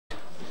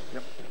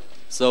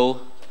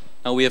So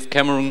now we have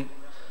Cameron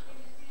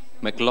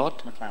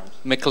Macleod.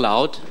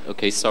 Macleod.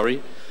 Okay,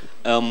 sorry.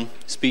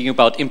 Speaking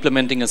about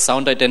implementing a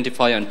sound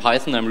identifier in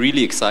Python, I'm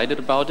really excited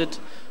about it.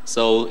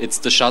 So it's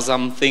the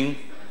Shazam thing,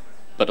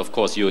 but of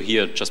course you're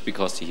here just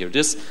because you hear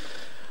this.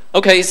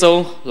 Okay,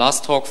 so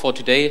last talk for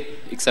today,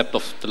 except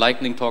of the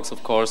lightning talks,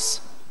 of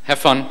course. Have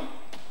fun.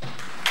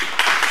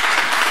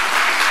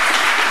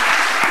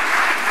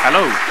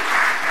 Hello.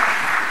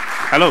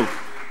 Hello.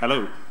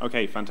 Hello.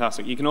 Okay,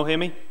 fantastic. You can all hear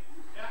me?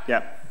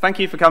 Yeah. Thank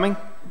you for coming.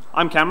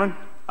 I'm Cameron.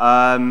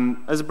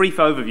 As a brief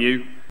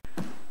overview,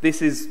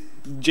 this is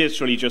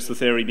literally just the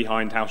theory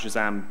behind how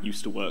Shazam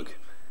used to work.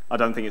 I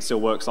don't think it still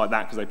works like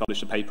that because they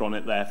published a paper on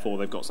it, therefore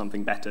they've got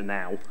something better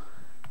now.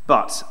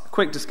 But,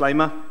 quick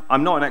disclaimer,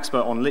 I'm not an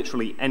expert on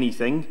literally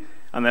anything,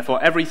 and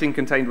therefore everything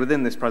contained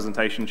within this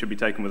presentation should be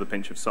taken with a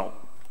pinch of salt.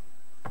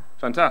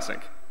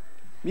 Fantastic.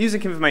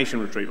 Music information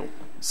retrieval.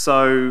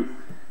 So,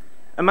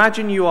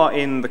 imagine you are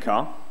in the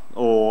car,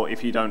 or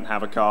if you don't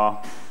have a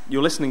car,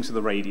 you're listening to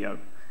the radio.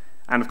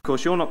 And of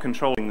course, you're not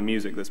controlling the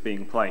music that's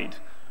being played.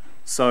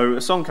 So,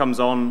 a song comes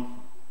on,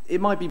 it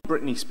might be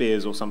Britney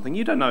Spears or something.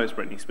 You don't know it's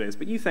Britney Spears,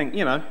 but you think,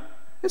 you know,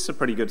 this is a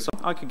pretty good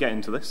song, I could get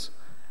into this.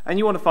 And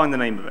you want to find the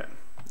name of it.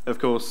 Of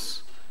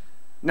course,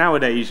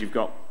 nowadays you've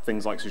got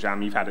things like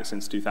Shazam, you've had it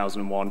since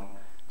 2001,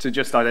 to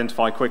just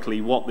identify quickly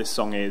what this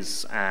song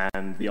is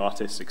and the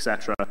artist,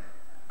 etc.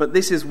 But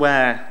this is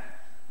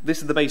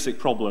the basic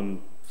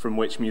problem from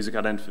which music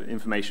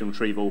information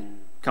retrieval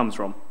comes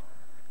from.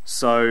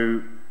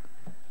 So,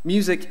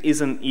 music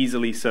isn't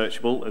easily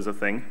searchable as a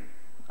thing.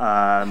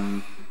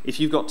 If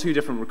you've got two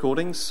different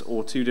recordings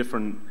or two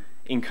different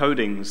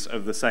encodings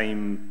of the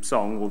same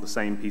song or the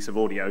same piece of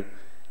audio,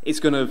 it's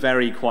going to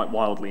vary quite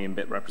wildly in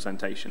bit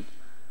representation.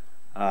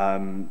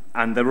 And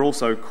they're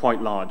also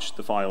quite large,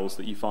 the files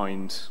that you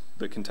find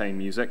that contain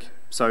music.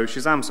 So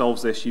Shazam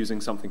solves this using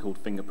something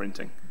called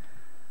fingerprinting.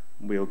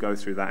 We'll go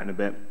through that in a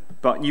bit.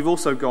 But you've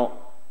also got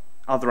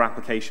other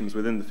applications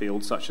within the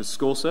field, such as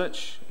score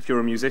search. If you're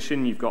a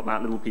musician, you've got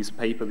that little piece of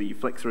paper that you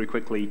flick through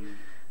quickly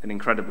and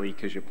incredibly,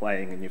 because you're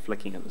playing and you're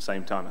flicking at the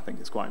same time. I think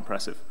it's quite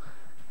impressive.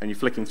 And you're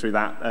flicking through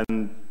that,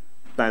 and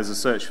there's a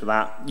search for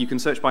that. You can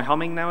search by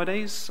humming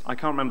nowadays. I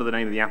can't remember the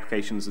name of the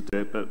applications that do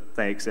it, but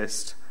they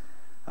exist.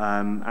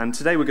 And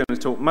today we're going to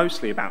talk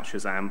mostly about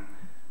Shazam,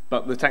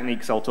 but the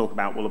techniques I'll talk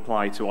about will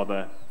apply to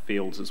other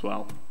fields as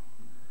well.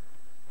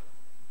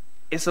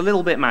 It's a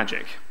little bit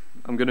magic,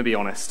 I'm going to be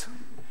honest.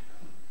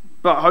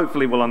 But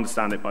hopefully we'll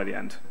understand it by the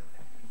end.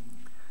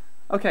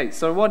 Okay,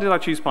 so why did I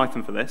choose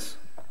Python for this?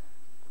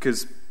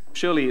 Because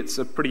surely it's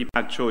a pretty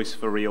bad choice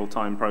for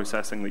real-time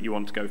processing that you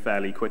want to go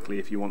fairly quickly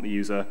if you want the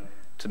user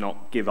to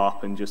not give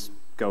up and just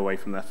go away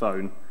from their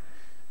phone.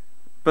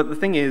 But the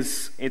thing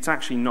is, it's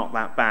actually not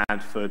that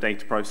bad for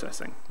data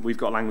processing. We've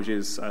got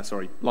libraries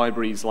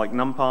like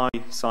NumPy,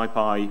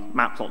 SciPy,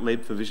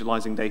 Matplotlib for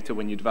visualizing data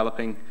when you're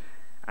developing,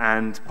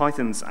 and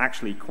Python's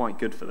actually quite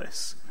good for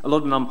this. A lot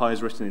of NumPy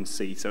is written in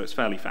C, so it's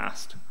fairly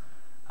fast.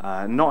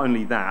 Not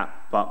only that,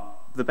 but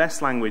the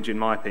best language, in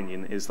my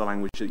opinion, is the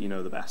language that you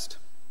know the best.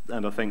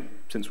 And I think,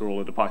 since we're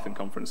all at a Python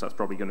conference, that's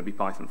probably going to be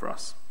Python for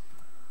us.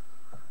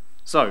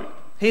 So,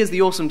 here's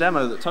the awesome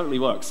demo that totally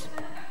works.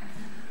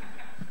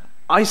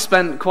 I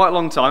spent quite a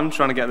long time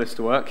trying to get this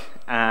to work,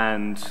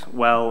 and,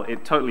 well,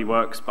 it totally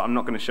works, but I'm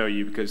not going to show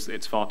you because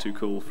it's far too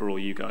cool for all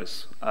you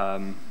guys.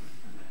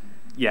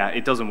 Yeah,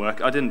 it doesn't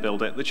work. I didn't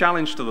build it. The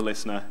challenge to the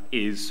listener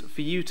is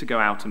for you to go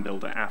out and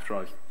build it after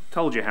I've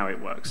told you how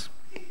it works.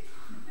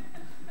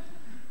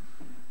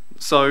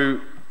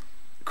 So,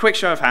 quick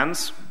show of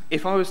hands.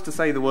 If I was to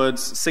say the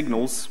words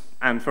signals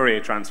and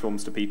Fourier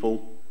transforms to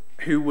people,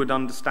 who would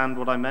understand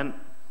what I meant?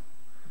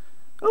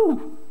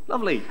 Oh,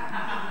 lovely.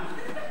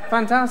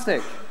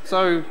 Fantastic.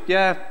 So,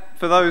 yeah,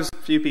 for those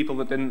few people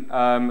that didn't,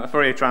 a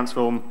Fourier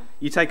transform,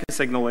 you take a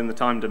signal in the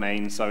time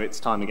domain, so it's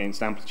time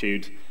against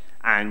amplitude,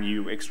 and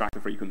you extract the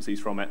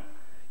frequencies from it.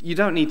 You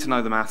don't need to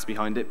know the maths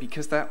behind it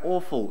because they're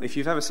awful. If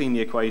you've ever seen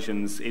the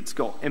equations, it's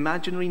got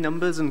imaginary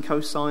numbers and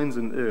cosines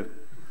and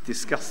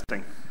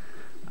disgusting.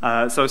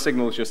 So a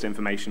signal is just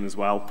information as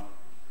well.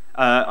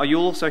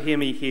 You'll also hear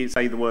me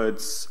say the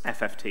words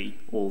FFT,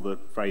 or the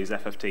phrase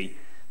FFT.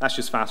 That's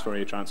just fast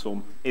Fourier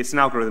transform. It's an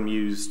algorithm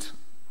used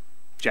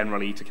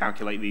generally to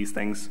calculate these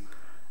things,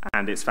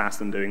 and it's faster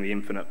than doing the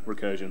infinite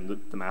recursion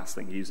that the maths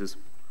thing uses.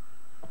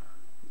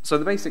 So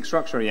the basic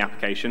structure of the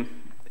application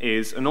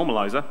is a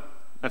normalizer,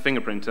 a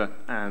fingerprinter,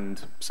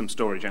 and some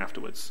storage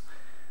afterwards.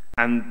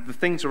 And the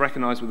thing to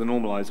recognize with a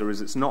normalizer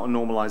is it's not a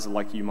normalizer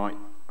like you might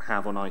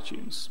have on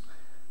iTunes.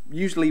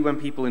 Usually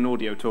when people in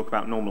audio talk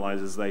about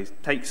normalizers, they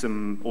take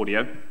some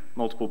audio,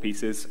 multiple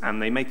pieces,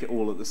 and they make it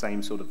all at the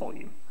same sort of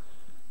volume.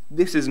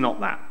 This is not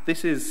that.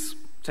 This is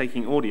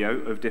taking audio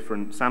of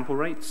different sample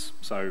rates,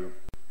 so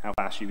how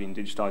fast you've been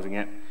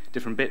digitizing it,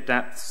 different bit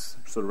depths,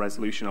 sort of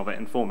resolution of it,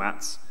 and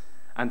formats,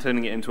 and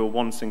turning it into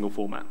one single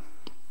format.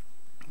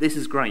 This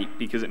is great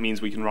because it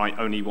means we can write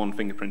only one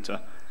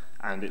fingerprinter,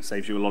 and it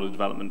saves you a lot of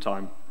development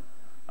time.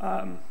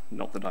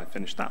 Not that I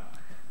finished that.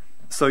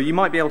 So you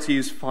might be able to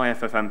use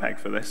FFmpeg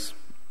for this.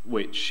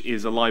 which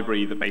is a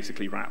library that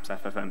basically wraps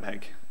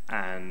FFmpeg,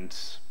 and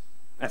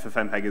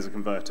FFmpeg is a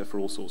converter for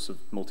all sorts of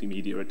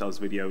multimedia. It does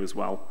video as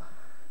well.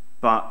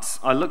 But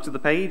I looked at the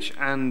page,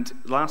 and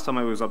last time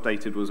I was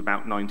updated was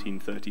about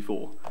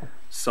 1934.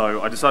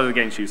 So I decided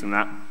against using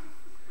that.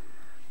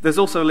 There's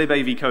also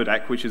libav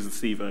codec, which is the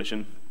C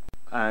version.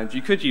 And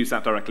you could use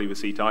that directly with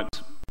C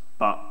types,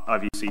 but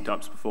I've used C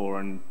types before,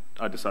 and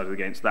I decided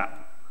against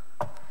that.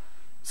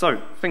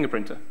 So,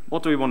 fingerprinter.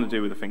 What do we want to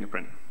do with a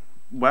fingerprint?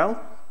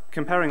 Well,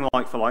 comparing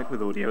like for like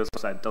with audio, as I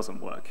said,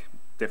 doesn't work.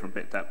 Different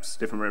bit depths,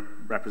 different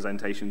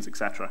representations,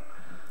 etc.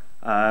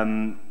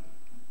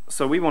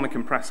 So we want to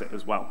compress it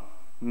as well,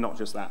 not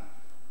just that.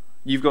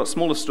 You've got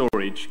smaller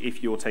storage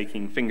if you're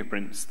taking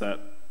fingerprints that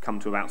come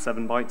to about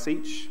 7 bytes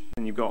each,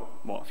 and you've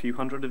got, what, a few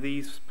hundred of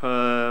these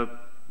per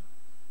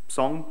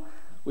song,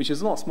 which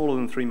is a lot smaller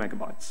than 3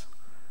 megabytes.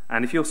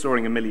 And if you're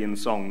storing 1 million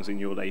songs in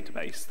your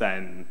database,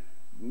 then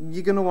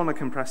you're going to want to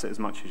compress it as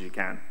much as you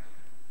can.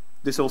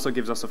 This also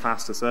gives us a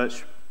faster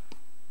search.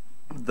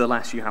 The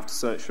less you have to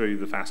search through,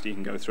 the faster you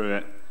can go through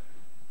it.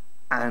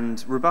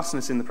 And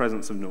robustness in the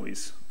presence of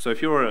noise. So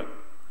if you're at,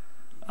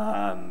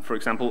 for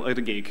example, at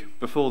a gig,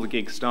 before the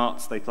gig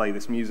starts, they play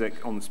this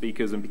music on the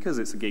speakers, and because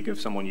it's a gig of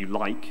someone you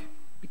like,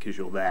 because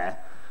you're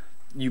there,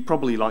 you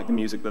probably like the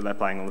music that they're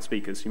playing on the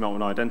speakers. You might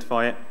want to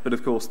identify it, but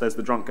of course there's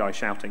the drunk guy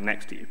shouting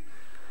next to you.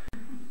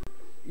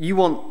 You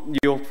want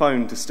your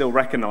phone to still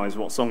recognize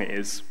what song it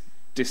is,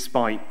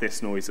 despite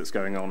this noise that's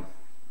going on.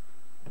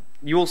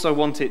 You also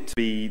want it to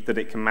be that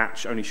it can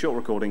match only short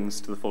recordings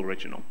to the full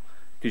original,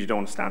 because you don't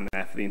want to stand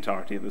there for the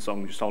entirety of the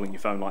song just holding your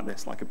phone like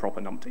this, like a proper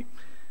numpty.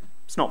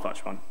 It's not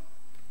much fun.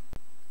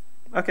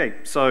 Okay,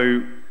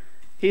 so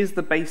here's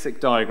the basic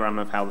diagram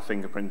of how the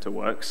fingerprinter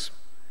works.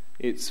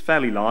 It's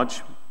fairly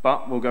large,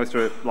 but we'll go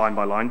through it line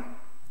by line,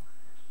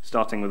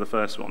 starting with the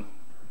first one.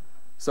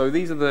 So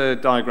these are the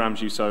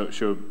diagrams you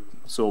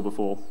saw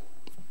before.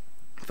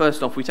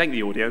 First off, we take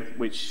the audio,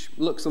 which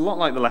looks a lot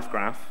like the left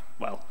graph,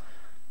 well,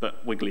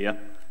 but wigglier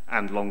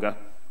and longer,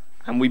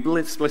 and we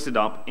split it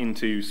up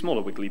into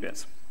smaller wiggly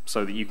bits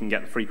so that you can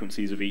get the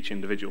frequencies of each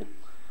individual.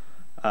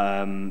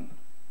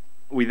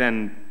 We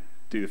then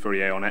do the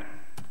Fourier on it.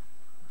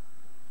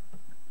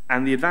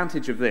 And the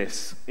advantage of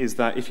this is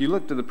that if you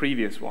looked at the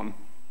previous one,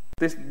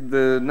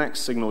 the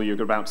next signal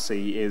you're about to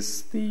see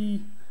is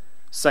the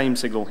same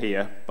signal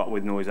here, but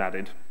with noise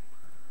added.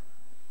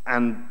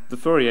 And the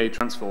Fourier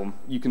transform,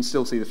 you can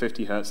still see the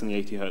 50 Hertz and the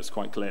 80 Hertz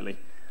quite clearly.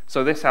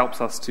 So this helps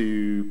us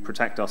to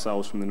protect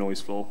ourselves from the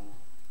noise floor.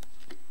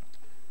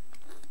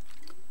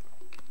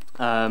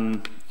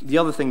 The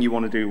other thing you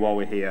want to do while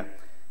we're here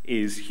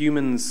is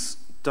humans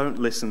don't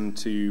listen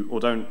to or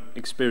don't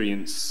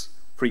experience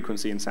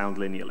frequency and sound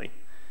linearly.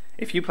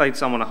 If you played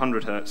someone a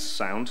 100 Hertz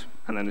sound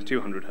and then a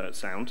 200 Hertz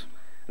sound,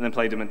 and then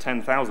played them a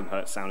 10,000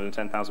 Hertz sound and a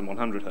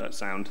 10,100 Hertz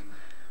sound,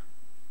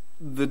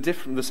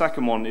 the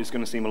second one is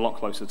going to seem a lot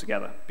closer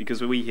together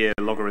because we hear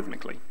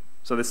logarithmically.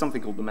 So there's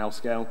something called the Mel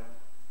scale,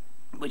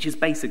 which is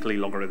basically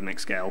logarithmic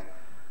scale,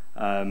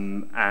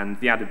 and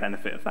the added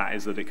benefit of that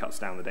is that it cuts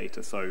down the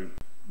data. So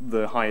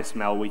the highest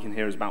Mel we can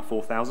hear is about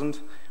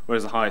 4,000,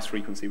 whereas the highest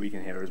frequency we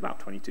can hear is about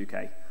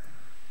 22K.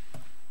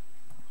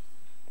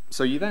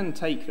 So you then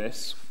take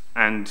this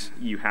and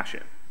you hash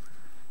it.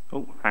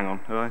 Oh, hang on,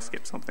 have I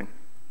skipped something?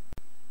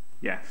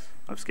 Yes,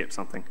 I've skipped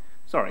something.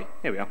 Sorry,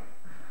 here we are.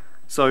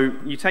 So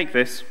you take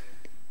this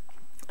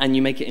and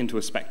you make it into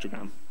a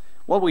spectrogram.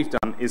 What we've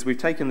done is we've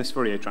taken this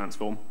Fourier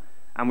transform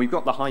and we've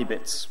got the high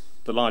bits,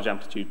 the large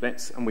amplitude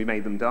bits, and we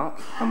made them dark,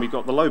 and we've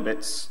got the low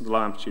bits, the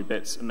low amplitude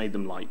bits, and made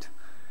them light.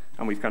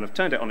 And we've kind of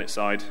turned it on its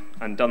side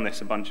and done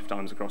this a bunch of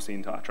times across the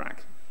entire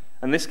track.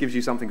 And this gives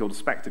you something called a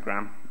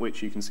spectrogram,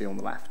 which you can see on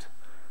the left.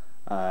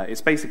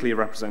 It's basically a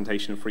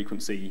representation of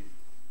frequency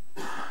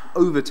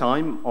over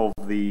time of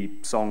the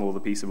song or the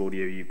piece of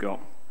audio you've got.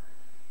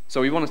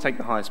 So we want to take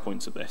the highest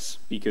points of this,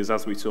 because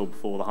as we saw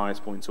before, the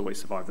highest points always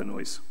survive the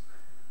noise.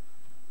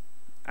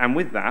 And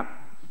with that,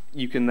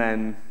 you can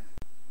then,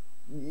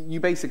 you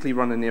basically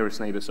run a nearest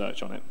neighbor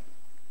search on it.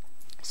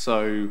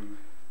 So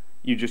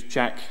you just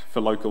check for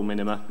local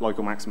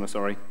maxima,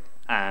 sorry,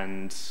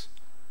 and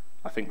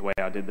I think the way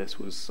I did this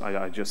was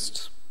I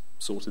just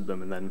sorted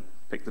them and then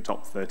picked the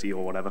top 30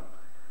 or whatever.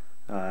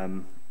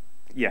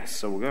 Yes,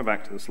 so we'll go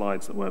back to the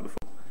slides that were before.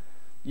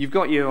 You've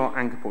got your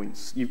anchor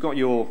points. You've got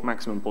your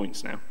maximum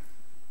points now,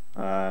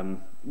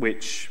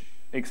 which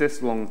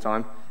exist a long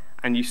time,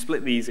 and you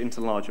split these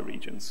into larger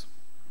regions.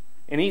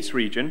 In each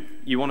region,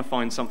 you want to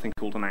find something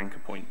called an anchor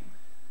point.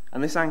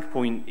 And this anchor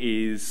point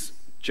is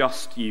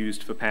just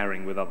used for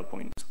pairing with other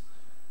points.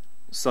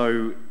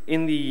 So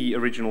in the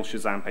original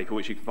Shazam paper,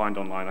 which you can find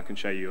online, I can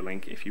show you a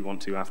link if you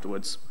want to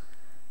afterwards,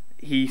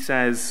 he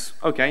says,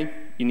 okay,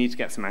 you need to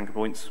get some anchor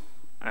points,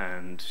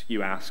 and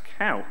you ask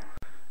how.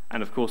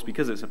 And of course,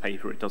 because it's a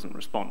paper, it doesn't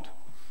respond,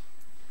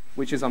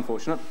 which is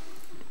unfortunate.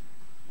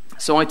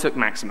 So I took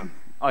maximum.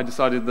 I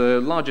decided the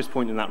largest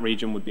point in that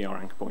region would be our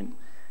anchor point.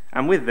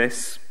 And with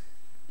this,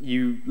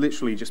 you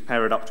literally just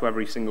pair it up to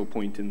every single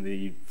point in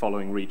the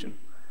following region.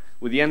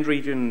 With the end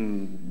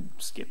region,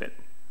 skip it.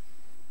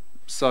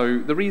 So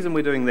the reason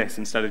we're doing this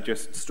instead of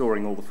just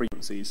storing all the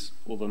frequencies,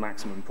 all the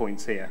maximum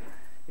points here,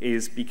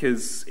 is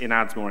because it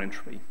adds more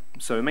entropy.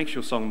 So it makes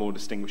your song more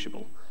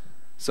distinguishable.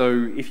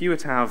 So if you were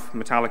to have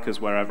Metallica's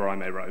Wherever I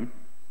May Roam,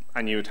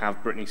 and you would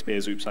have Britney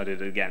Spears' Oops, I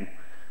Did It Again,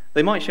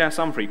 they might share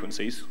some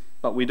frequencies,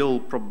 but we'd all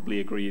probably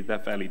agree they're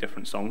fairly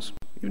different songs,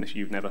 even if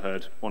you've never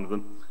heard one of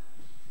them.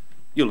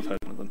 You'll have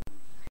heard one of them.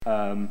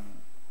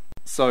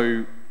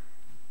 So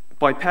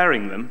by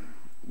pairing them,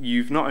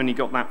 you've not only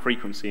got that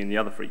frequency and the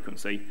other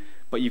frequency,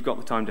 but you've got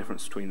the time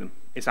difference between them.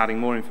 It's adding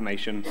more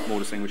information, more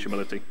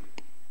distinguishability.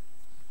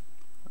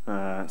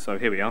 So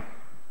here we are.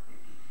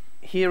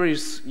 Here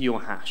is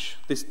your hash.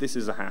 This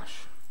is a hash.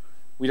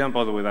 We don't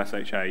bother with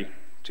SHA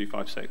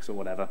 256 or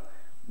whatever.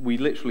 We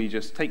literally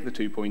just take the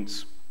 2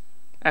 points,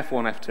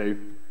 F1, F2,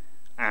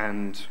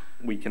 and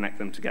we connect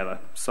them together.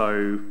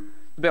 So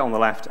the bit on the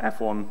left,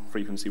 F1,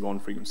 frequency 1,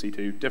 frequency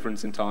 2,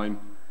 difference in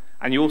time.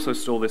 And you also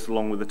store this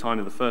along with the time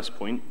of the first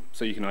point,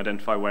 so you can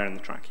identify where in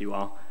the track you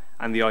are,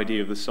 and the ID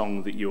of the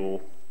song that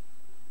you're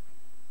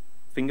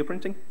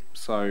fingerprinting,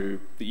 so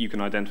that you can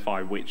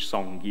identify which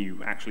song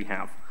you actually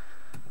have.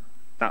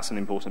 That's an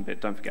important bit,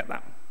 don't forget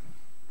that.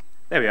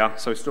 There we are,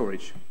 so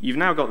storage. You've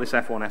now got this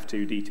F1,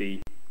 F2,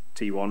 DT,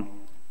 T1,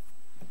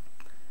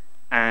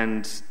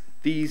 and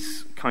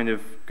these kind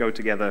of go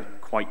together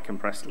quite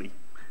compressedly.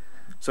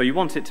 So you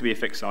want it to be a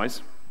fixed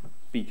size,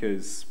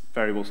 because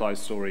variable size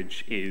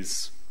storage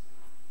is,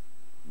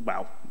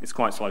 well, it's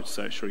quite slow to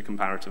search through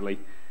comparatively,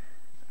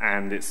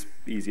 and it's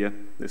easier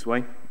this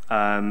way.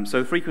 So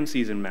the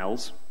frequency is in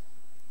mels.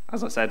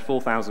 As I said,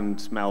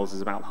 4,000 mels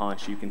is about the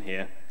highest you can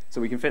hear. So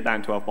we can fit that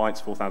in 12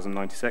 bytes,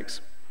 4,096.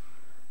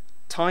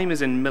 Time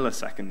is in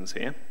milliseconds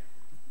here.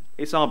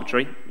 It's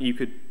arbitrary. You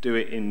could do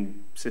it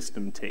in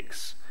system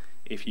ticks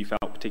if you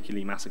felt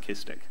particularly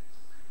masochistic.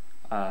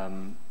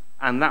 And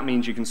that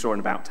means you can store in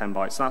about 10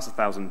 bytes. So that's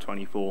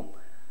 1,024.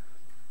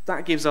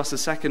 That gives us a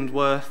second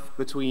worth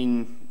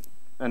between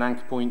an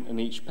anchor point and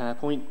each pair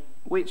point,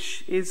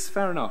 which is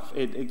fair enough.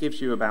 It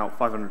gives you about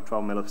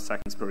 512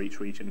 milliseconds per each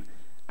region,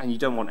 and you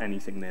don't want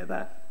anything near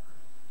there.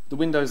 The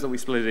windows that we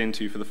split it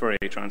into for the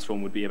Fourier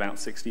transform would be about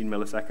 16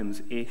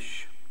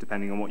 milliseconds-ish,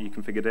 depending on what you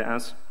configured it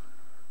as.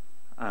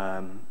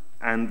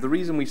 And the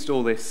reason we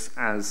store this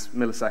as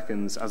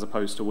milliseconds as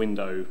opposed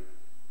to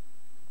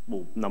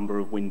number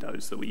of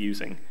windows that we're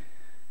using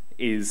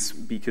is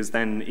because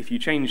then if you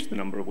change the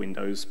number of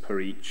windows per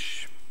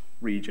each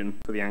region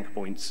for the anchor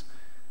points,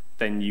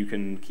 then you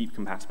can keep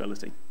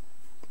compatibility.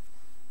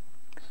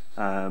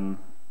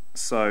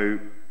 So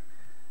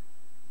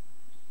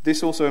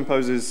this also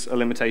imposes a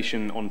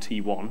limitation on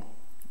T1,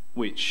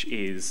 which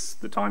is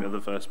the time of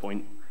the first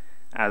point,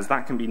 as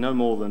that can be no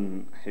more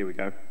than, here we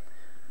go,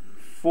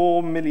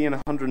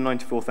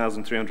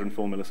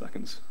 4,194,304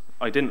 milliseconds.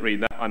 I didn't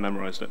read that, I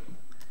memorized it.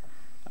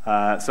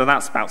 So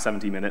that's about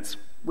 70 minutes,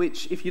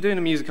 which if you're doing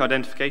a music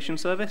identification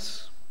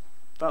service,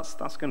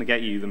 that's going to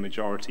get you the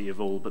majority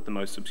of all but the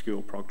most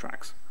obscure prog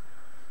tracks.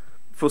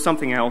 For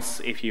something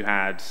else, if you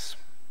had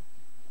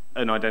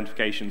an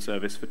identification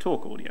service for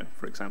talk audio,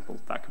 for example,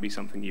 that could be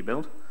something you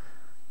build,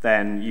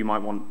 then you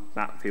might want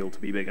that field to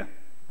be bigger.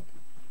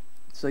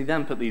 So you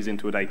then put these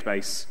into a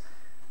database,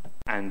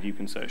 and you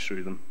can search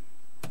through them.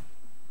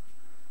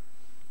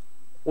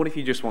 What if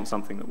you just want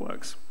something that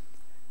works?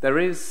 There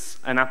is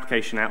an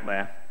application out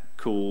there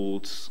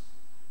called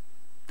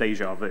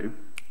Deja Vu.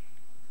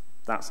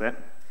 That's it.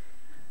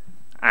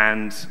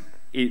 And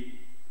it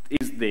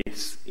is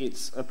this.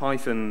 It's a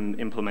Python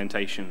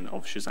implementation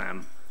of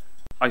Shazam.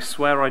 I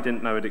swear I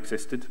didn't know it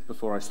existed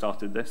before I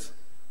started this,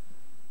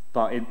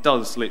 but it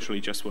does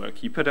literally just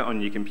work. You put it on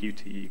your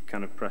computer, you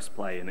kind of press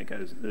play, and it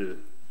goes, ugh.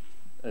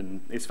 And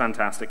it's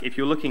fantastic. If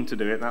you're looking to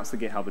do it, that's the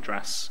GitHub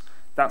address.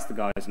 That's the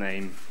guy's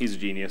name. He's a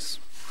genius.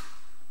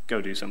 Go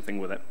do something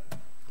with it.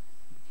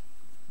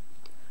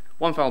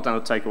 One file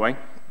down to take away.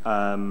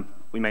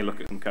 We may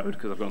look at some code,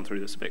 because I've gone through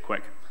this a bit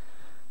quick.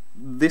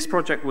 This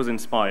project was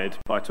inspired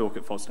by a talk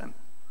at FOSDEM.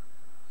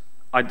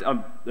 I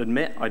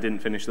admit I didn't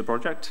finish the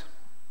project,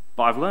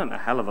 but I've learned a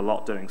hell of a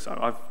lot doing so.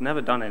 I've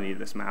never done any of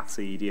this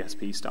mathsy,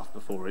 DSP stuff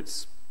before.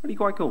 It's really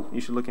quite cool. You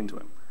should look into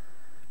it.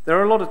 There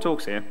are a lot of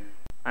talks here,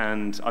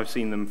 and I've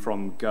seen them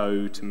from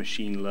Go to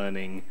machine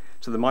learning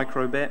to the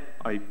microbit.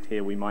 I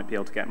hear we might be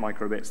able to get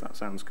microbits. That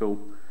sounds cool.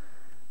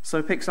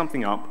 So pick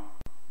something up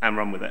and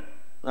run with it.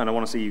 And I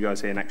want to see you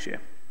guys here next year.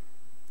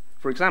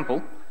 For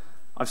example,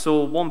 I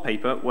saw one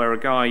paper where a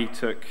guy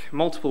took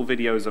multiple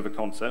videos of a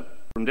concert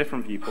from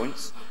different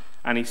viewpoints,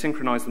 and he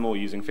synchronized them all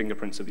using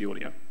fingerprints of the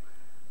audio.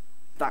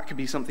 That could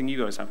be something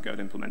you guys have go at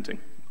implementing.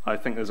 I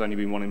think there's only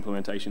been one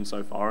implementation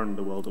so far, and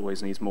the world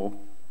always needs more.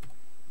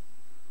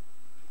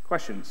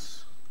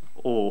 Questions?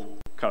 Or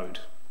code?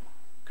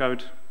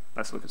 Code?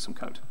 Let's look at some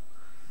code.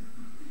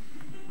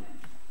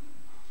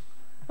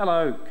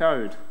 Hello,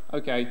 code.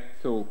 Okay,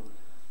 cool.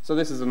 So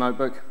this is a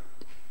notebook.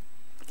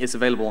 It's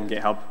available on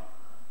GitHub.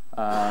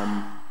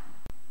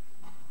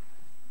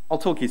 I'll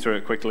talk you through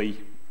it quickly.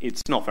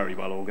 It's not very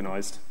well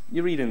organized.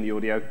 You read in the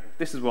audio.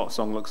 This is what a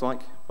song looks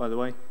like, by the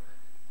way.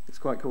 It's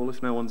quite cool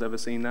if no one's ever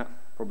seen that.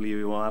 Probably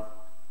you will have.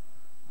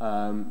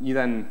 You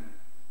then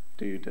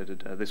do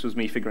This was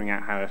me figuring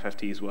out how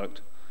FFTs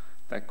worked.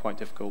 They're quite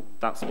difficult.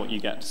 That's what you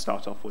get to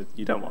start off with.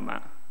 You don't want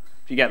that.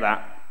 If you get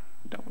that,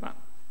 you don't want that.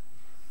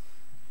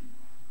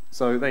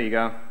 So there you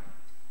go.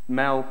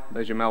 Mel,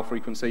 there's your Mel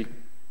frequency.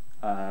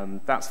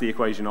 That's the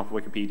equation off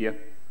Wikipedia.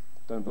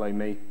 Don't blame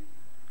me.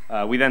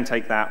 We then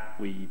take that,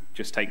 we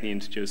just take the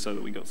integers so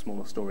that we got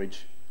smaller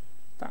storage.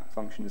 That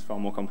function is far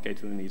more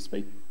complicated than it needs to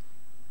be.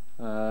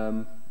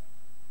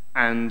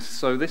 And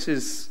so this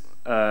is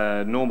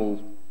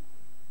normal.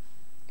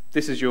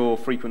 This is your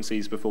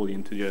frequencies before the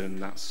integer,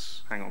 and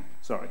that's, hang on,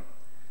 sorry.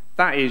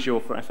 That is your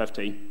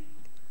FFT.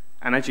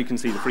 And as you can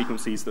see, the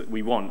frequencies that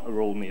we want are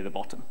all near the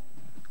bottom,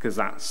 because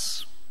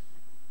that's,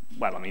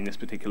 well, I mean, this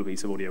particular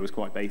piece of audio is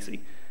quite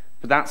bassy,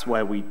 but that's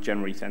where we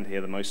generally tend to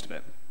hear the most of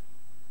it.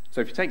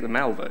 So if you take the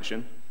Mel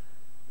version,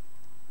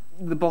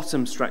 the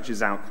bottom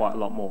stretches out quite a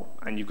lot more,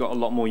 and you've got a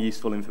lot more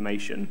useful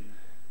information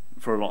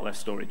for a lot less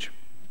storage.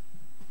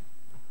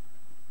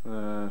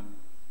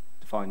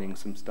 Defining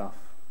some stuff.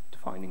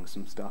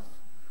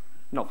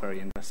 Not very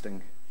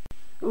interesting.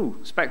 Ooh,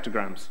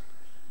 spectrograms.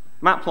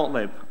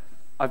 Matplotlib.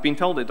 I've been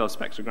told it does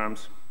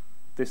spectrograms.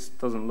 This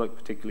doesn't look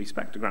particularly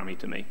spectrogrammy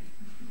to me.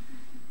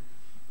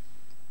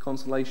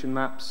 Constellation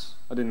maps.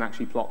 I didn't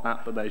actually plot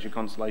that, but there's your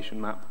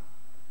constellation map.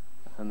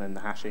 And then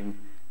the hashing.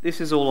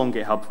 This is all on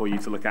GitHub for you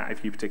to look at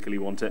if you particularly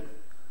want it.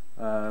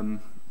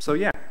 So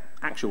yeah,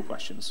 actual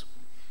questions.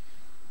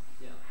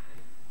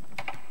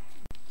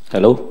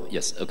 Hello?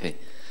 Yes, okay.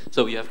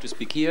 So you have to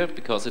speak here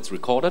because it's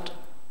recorded.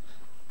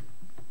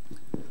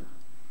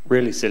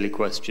 Really silly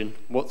question.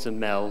 What's a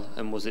Mel,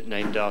 and was it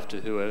named after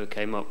whoever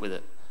came up with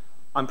it?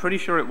 I'm pretty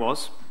sure it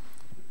was.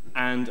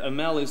 And a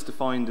Mel is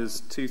defined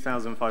as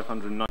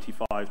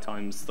 2,595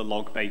 times the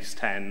log base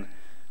 10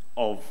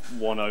 of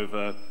 1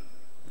 over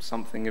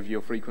something of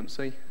your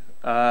frequency.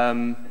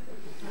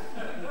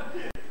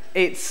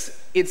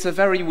 It's a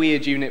very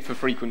weird unit for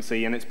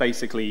frequency, and it's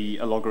basically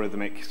a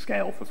logarithmic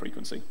scale for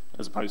frequency,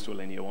 as opposed to a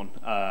linear one.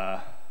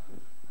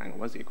 Hang on,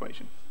 where's the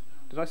equation?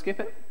 Did I skip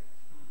it?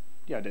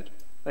 Yeah, I did.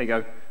 There you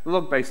go. The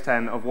log base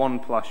 10 of 1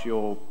 plus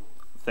your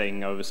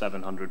thing over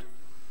 700.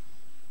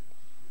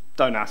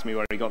 Don't ask me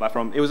where he got that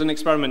from. It was an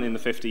experiment in the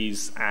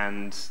 50s,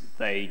 and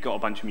they got a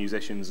bunch of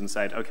musicians and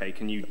said, okay,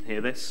 can you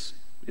hear this?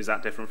 Is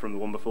that different from the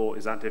one before?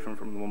 Is that different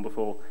from the one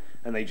before?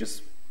 And they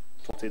just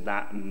plotted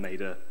that and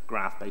made a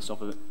graph based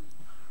off of it.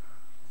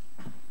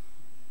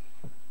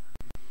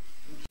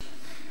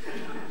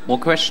 More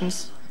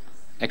questions?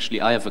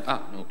 Actually, I have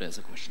a... no, there's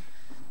a question.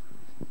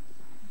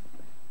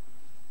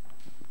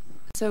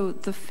 So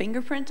the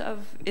fingerprint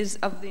is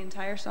of the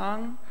entire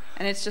song,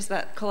 and it's just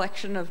that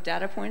collection of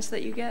data points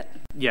that you get?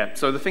 Yeah,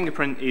 so the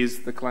fingerprint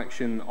is the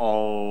collection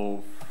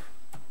of...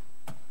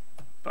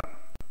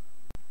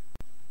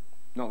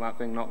 Not that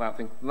thing, not that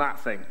thing, that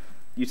thing.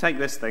 You take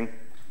this thing,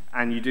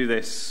 and you do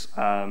this.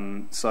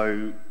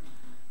 So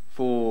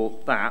for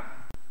that,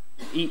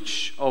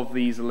 each of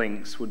these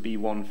links would be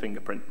one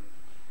fingerprint.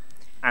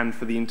 And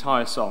for the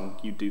entire song,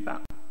 you'd do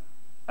that.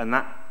 And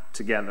that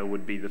together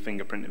would be the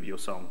fingerprint of your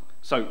song.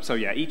 So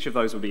yeah, each of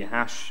those would be a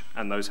hash,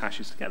 and those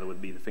hashes together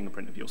would be the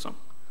fingerprint of your song.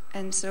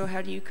 And so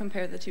how do you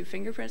compare the two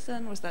fingerprints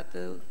then? Was that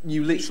the...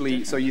 You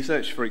literally, so you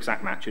search for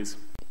exact matches.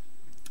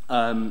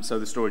 So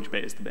the storage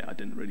bit is the bit I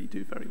didn't really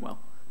do very well.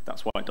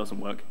 That's why it doesn't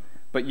work.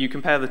 But you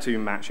compare the two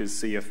matches,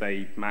 see if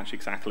they match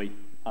exactly.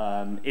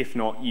 If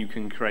not, you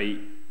can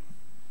create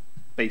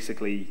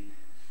basically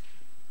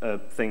a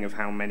thing of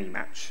how many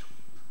match.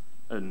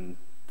 And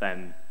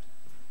then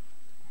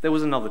there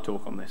was another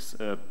talk on this.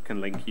 Can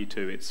link you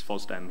to. It's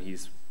FOSDEM.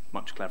 He's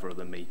much cleverer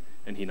than me,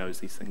 and he knows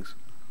these things.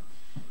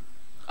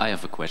 I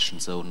have a question,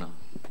 so now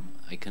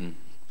I can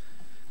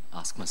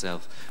ask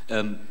myself.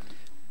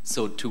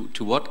 So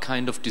to what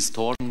kind of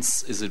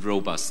distortions is it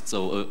robust?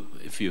 So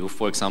if you,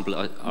 for example,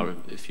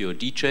 if you're a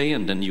DJ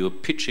and then you're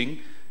pitching,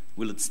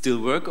 will it still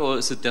work, or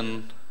is it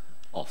then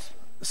off?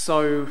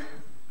 So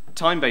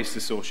time-based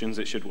distortions,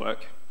 it should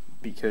work,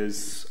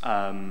 because,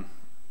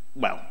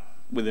 well,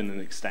 within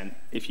an extent.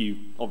 If you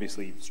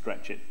obviously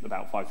stretch it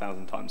about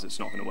 5,000 times, it's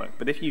not going to work.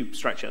 But if you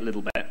stretch it a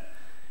little bit,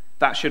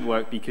 that should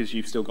work because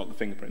you've still got the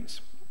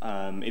fingerprints.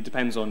 It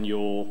depends on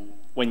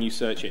when you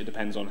search it, it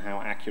depends on how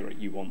accurate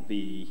you want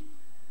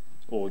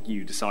or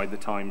you decide the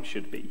time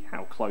should be,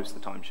 how close the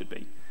time should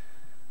be.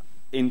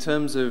 In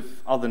terms of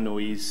other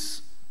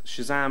noise,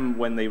 Shazam,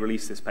 when they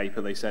released this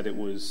paper, they said it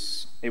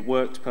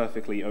worked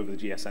perfectly over the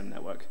GSM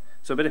network.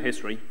 So a bit of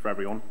history for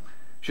everyone.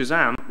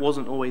 Shazam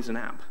wasn't always an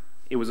app.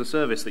 It was a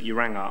service that you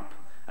rang up,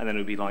 and then it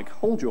would be like,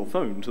 hold your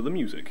phone to the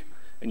music.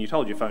 And you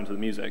told your phone to the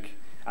music,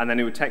 and then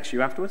it would text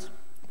you afterwards,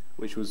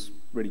 which was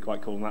really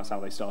quite cool, and that's how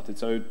they started.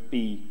 So it would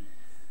be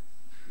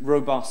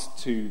robust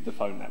to the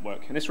phone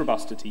network, and it's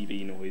robust to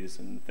TV noise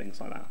and things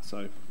like that.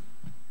 So,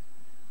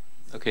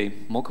 okay,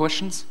 more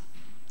questions?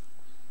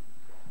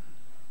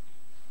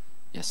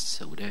 Yes,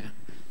 so there.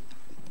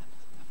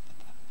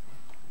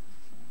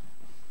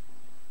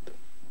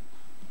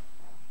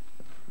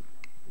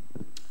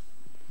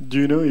 Do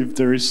you know if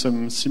there is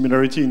some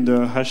similarity in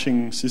the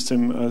hashing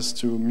system as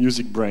to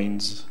music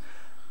brains?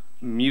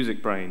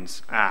 Music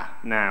brains.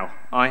 Now,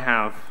 I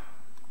have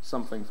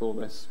something for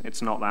this.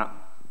 It's not that.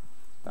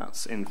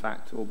 That's, in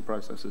fact, all the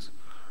processors.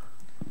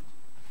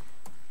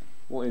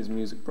 What is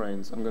music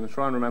brains? I'm going to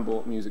try and remember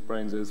what music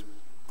brains is.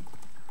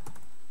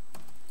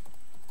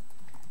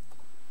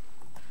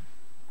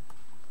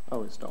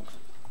 Oh, it's docs.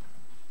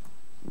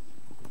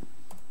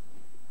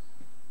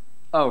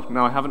 Oh,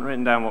 no, I haven't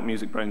written down what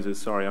music brains is.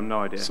 Sorry, I have no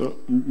idea. So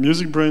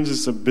music brains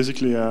is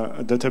basically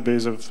a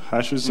database of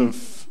hashes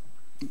of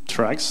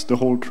tracks, the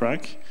whole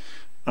track.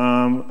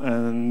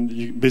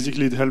 And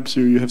basically it helps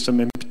you. You have some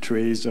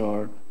MP3s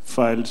or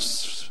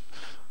files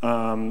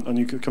on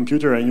your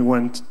computer and you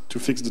want to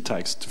fix the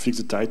tags, to fix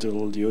the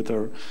title, the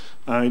author.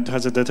 It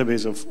has a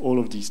database of all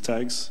of these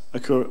tags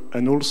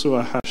and also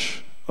a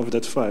hash of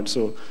that file.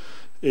 So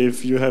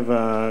if you have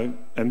a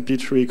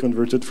MP3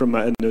 converted from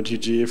an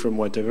OGG, from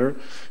whatever,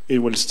 it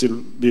will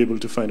still be able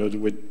to find out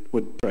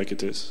what track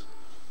it is.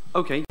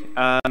 Okay,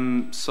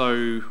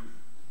 so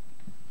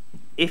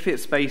if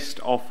it's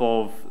based off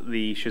of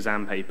the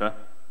Shazam paper,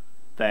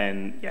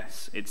 then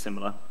yes, it's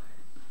similar.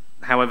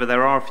 However,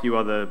 there are a few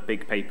other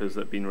big papers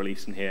that have been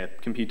released in here.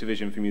 Computer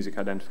vision for music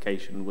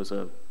identification was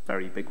a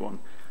very big one.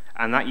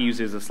 And that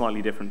uses a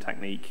slightly different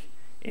technique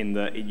in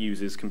that it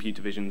uses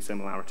computer vision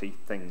similarity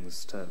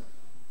things to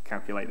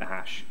calculate the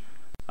hash.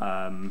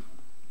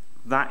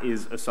 That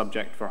is a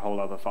subject for a whole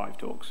other 5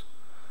 talks.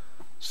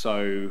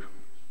 So,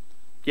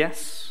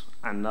 yes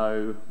and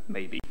no,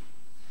 maybe.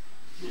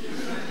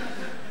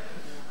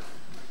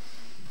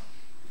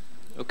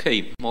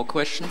 Okay, more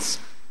questions?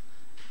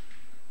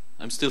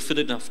 I'm still fit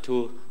enough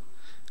to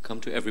come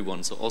to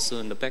everyone, so also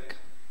in the back,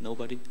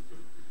 nobody?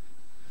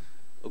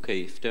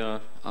 Okay, if there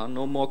are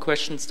no more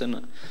questions,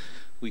 then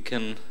we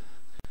can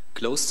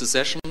close the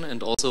session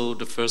and also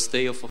the first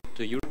day of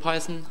the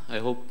EuroPython. I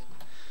hope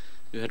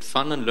you had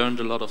fun and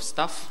learned a lot of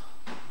stuff.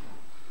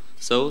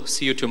 So,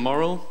 see you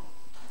tomorrow.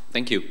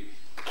 Thank you.